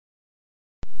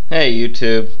Hey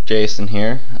YouTube, Jason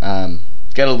here.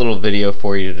 Got a little video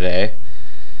for you today.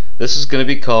 This is going to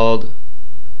be called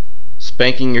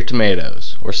Spanking Your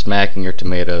Tomatoes, or Smacking Your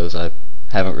Tomatoes. I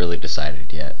haven't really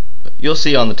decided yet, but you'll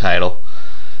see on the title.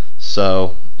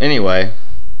 So anyway,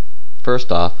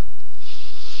 first off,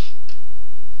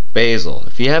 basil.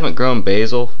 If you haven't grown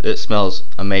basil, it smells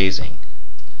amazing.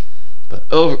 But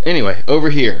over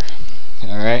here,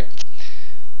 alright?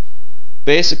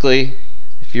 Basically,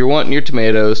 if you're wanting your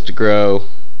tomatoes to grow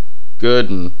good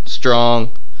and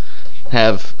strong,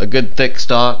 have a good thick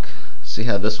stalk, see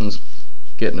how this one's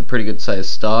getting a pretty good sized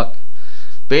stalk.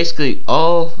 Basically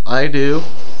all I do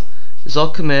is I'll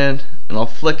come in and I'll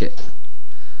flick it.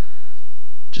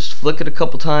 Just flick it a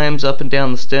couple times up and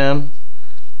down the stem,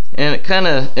 and it kind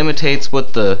of imitates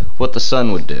what the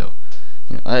sun would do.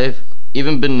 I've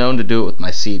even been known to do it with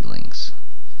my seedlings,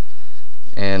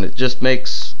 and it just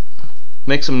makes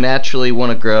them naturally want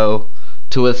to grow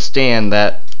to withstand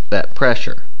that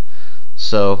pressure.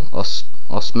 So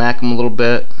I'll smack them a little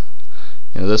bit.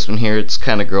 This one here, it's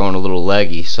kind of growing a little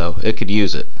leggy, so it could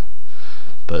use it.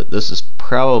 But this is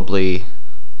probably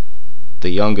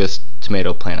the youngest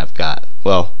tomato plant I've got.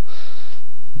 Well,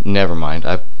 never mind.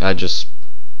 I just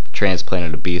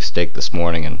transplanted a beefsteak this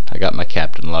morning, and I got my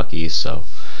Captain Lucky's, so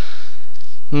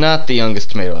not the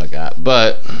youngest tomato I got,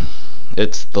 but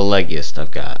it's the leggiest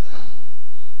I've got.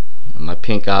 My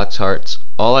pink ox hearts,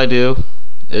 all I do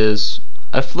is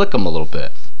I flick them a little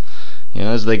bit.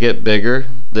 As they get bigger,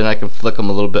 then I can flick them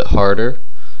a little bit harder.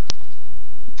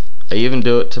 I even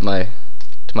do it to my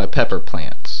pepper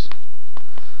plants.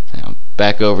 Now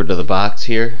back over to the box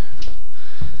here.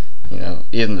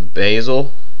 Even the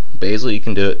basil you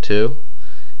can do it too.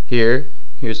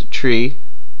 Here's a tree,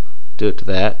 do it to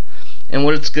that. And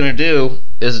what it's going to do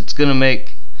is it's going to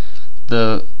make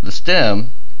the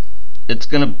stem, it's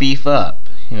going to beef up.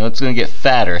 It's going to get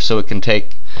fatter so it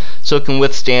can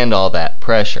withstand all that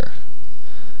pressure.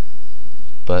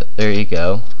 But there you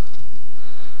go.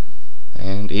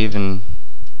 And even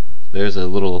there's a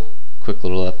quick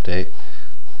little update.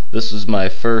 This is my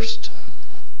first,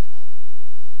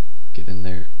 get in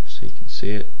there so you can see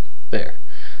it, there,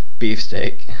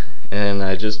 beefsteak, and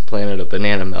I just planted a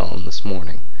banana melon this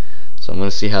morning, so I'm going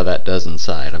to see how that does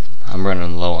inside. I'm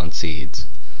running low on seeds.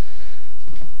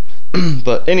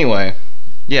 But anyway,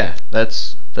 yeah,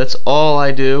 that's all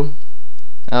I do.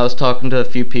 I was talking to a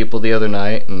few people the other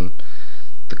night, and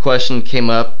the question came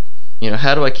up,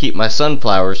 how do I keep my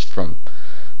sunflowers from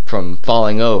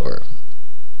falling over?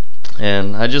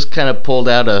 And I just kind of pulled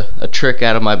out a trick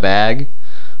out of my bag.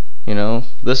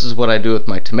 This is what I do with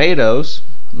my tomatoes.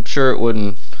 I'm sure it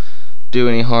wouldn't do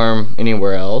any harm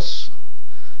anywhere else,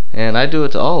 and I do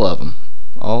it to all of them.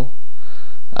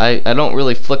 I don't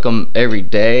really flick them every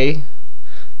day,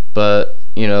 but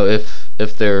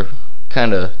if they're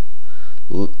kind of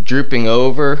drooping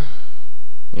over,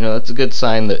 that's a good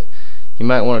sign that you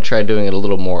might want to try doing it a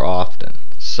little more often.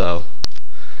 So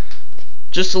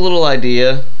just a little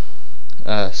idea,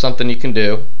 something you can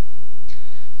do.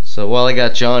 So while I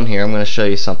got you on here, I'm going to show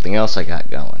you something else I got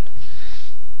going.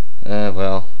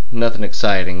 Well, nothing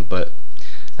exciting, but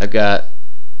I've got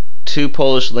 2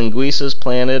 Polish linguiças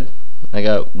planted. I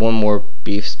got one more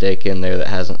beefsteak in there that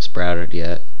hasn't sprouted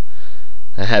yet.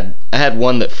 I had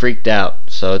one that freaked out,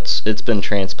 so it's been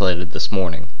transplanted this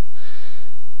morning.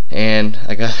 And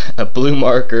I got a blue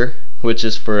marker, which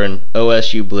is for an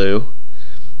OSU blue,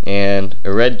 and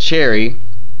a red cherry,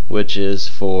 which is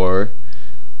for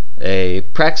a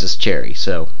Praxis cherry.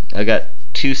 So I got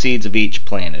 2 seeds of each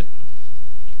planted,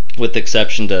 with the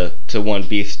exception to one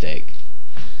beefsteak.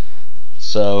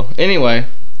 So anyway,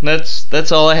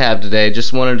 that's all I have today.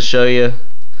 Just wanted to show you,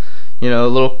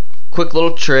 a quick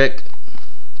little trick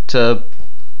to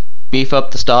beef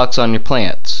up the stalks on your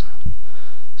plants.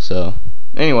 So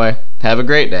anyway, have a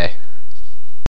great day.